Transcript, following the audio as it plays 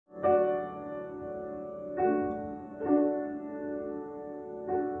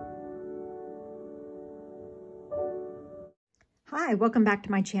Hi, welcome back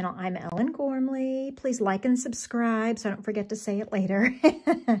to my channel. I'm Ellen Gormley. Please like and subscribe so I don't forget to say it later.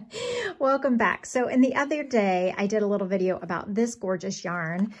 Welcome back. So in the other day, I did a little video about this gorgeous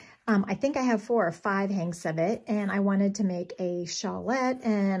yarn. I think I have 4 or 5 hanks of it, and I wanted to make a shawlette,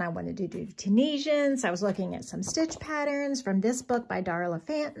 and I wanted to do Tunisian. So I was looking at some stitch patterns from this book by Darla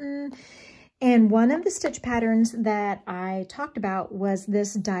Fanton. And one of the stitch patterns that I talked about was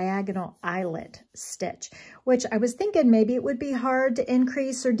this diagonal eyelet stitch, which I was thinking maybe it would be hard to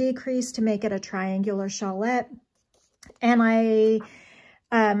increase or decrease to make it a triangular shawlette. And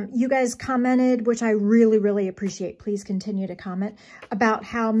you guys commented, which I really, really appreciate. Please continue to comment about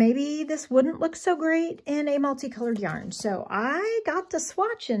how maybe this wouldn't look so great in a multicolored yarn. So I got to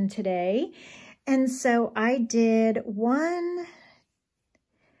swatching today. And so I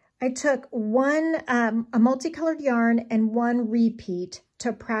took a multicolored yarn and 1 repeat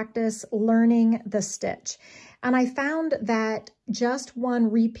to practice learning the stitch. And I found that just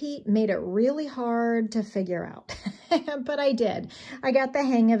 1 repeat made it really hard to figure out, but I did. I got the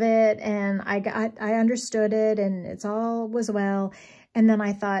hang of it, and I understood it, and it's all was well. And then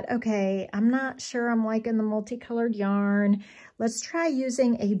I thought, okay, I'm not sure I'm liking the multicolored yarn. Let's try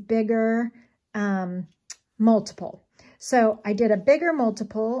using a bigger multiple. So I did a bigger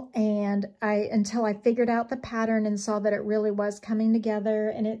multiple, and until I figured out the pattern and saw that it really was coming together,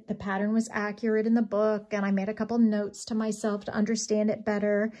 and the pattern was accurate in the book, and I made a couple notes to myself to understand it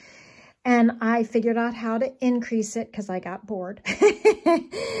better. And I figured out how to increase it because I got bored.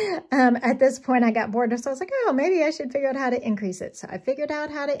 At this point, I got bored, so I was like, oh, maybe I should figure out how to increase it. So I figured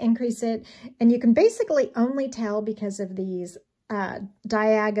out how to increase it, and you can basically only tell because of these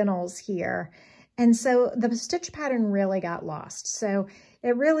diagonals here. And so the stitch pattern really got lost. So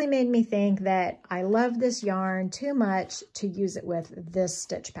it really made me think that I love this yarn too much to use it with this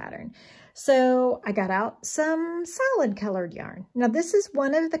stitch pattern. So I got out some solid colored yarn. Now this is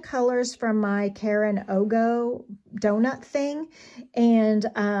one of the colors from my Karen Ogo donut thing. And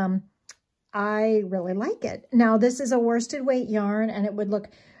I really like it. Now this is a worsted weight yarn, and it would look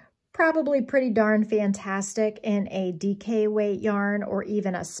probably pretty darn fantastic in a DK weight yarn or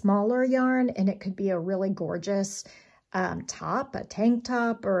even a smaller yarn, and it could be a really gorgeous top, a tank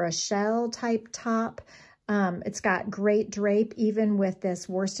top or a shell type top. It's got great drape even with this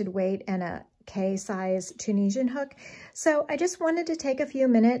worsted weight and a K size Tunisian hook. So I just wanted to take a few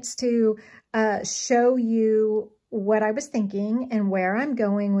minutes to show you what I was thinking and where I'm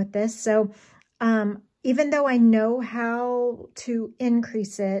going with this. So even though I know how to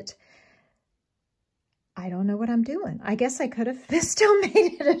increase it, I don't know what I'm doing. I guess I could have still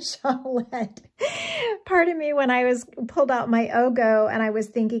made it a shawlette. Part of me, when I pulled out my Ogo and I was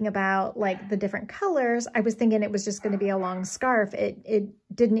thinking about like the different colors, I was thinking it was just going to be a long scarf. It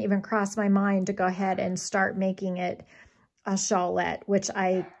didn't even cross my mind to go ahead and start making it a shawlette, which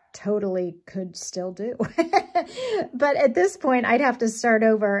I totally could still do. But at this point, I'd have to start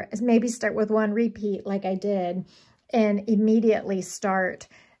over, maybe start with 1 repeat like I did, and immediately start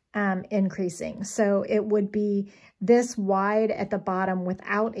increasing. So it would be this wide at the bottom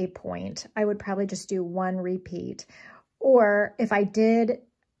without a point. I would probably just do 1 repeat. Or if I did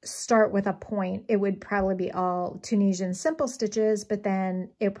start with a point, it would probably be all Tunisian simple stitches, but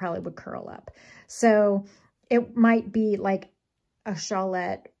then it probably would curl up. So it might be like a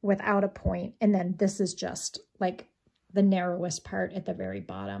shawlette without a point, and then this is just like the narrowest part at the very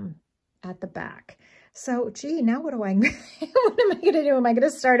bottom at the back. So, gee, now what am I going to do? Am I going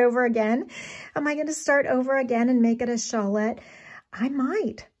to start over again? Am I going to start over again and make it a shawlette? I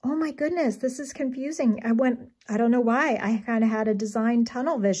might. Oh my goodness, this is confusing. I don't know why. I kind of had a design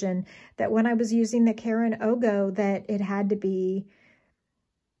tunnel vision that when I was using the Karen Ogo that it had to be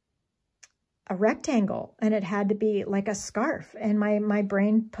a rectangle and it had to be like a scarf, and my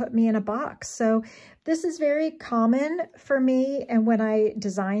brain put me in a box. So this is very common for me, and when I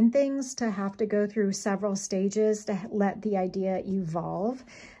design things, to have to go through several stages to let the idea evolve.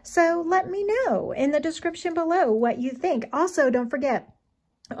 So let me know in the description below what you think. Also, don't forget,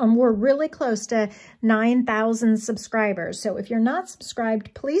 we're really close to 9,000 subscribers. So if you're not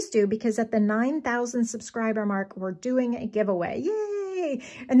subscribed, please do, because at the 9,000 subscriber mark, we're doing a giveaway. Yay!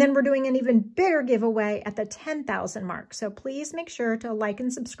 And then we're doing an even bigger giveaway at the 10,000 mark. So please make sure to like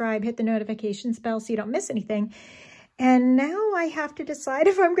and subscribe, hit the notifications bell so you don't miss anything. And now I have to decide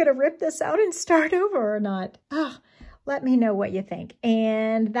if I'm going to rip this out and start over or not. Oh, let me know what you think.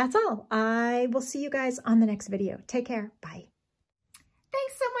 And that's all. I will see you guys on the next video. Take care. Bye.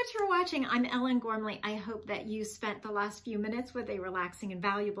 Thanks so much for watching. I'm Ellen Gormley. I hope that you spent the last few minutes with a relaxing and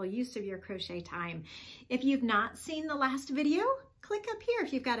valuable use of your crochet time. If you've not seen the last video, click up here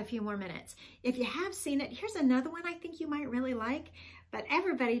if you've got a few more minutes. If you have seen it, here's another one I think you might really like. But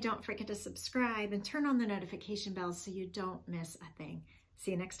everybody, don't forget to subscribe and turn on the notification bell so you don't miss a thing.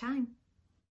 See you next time.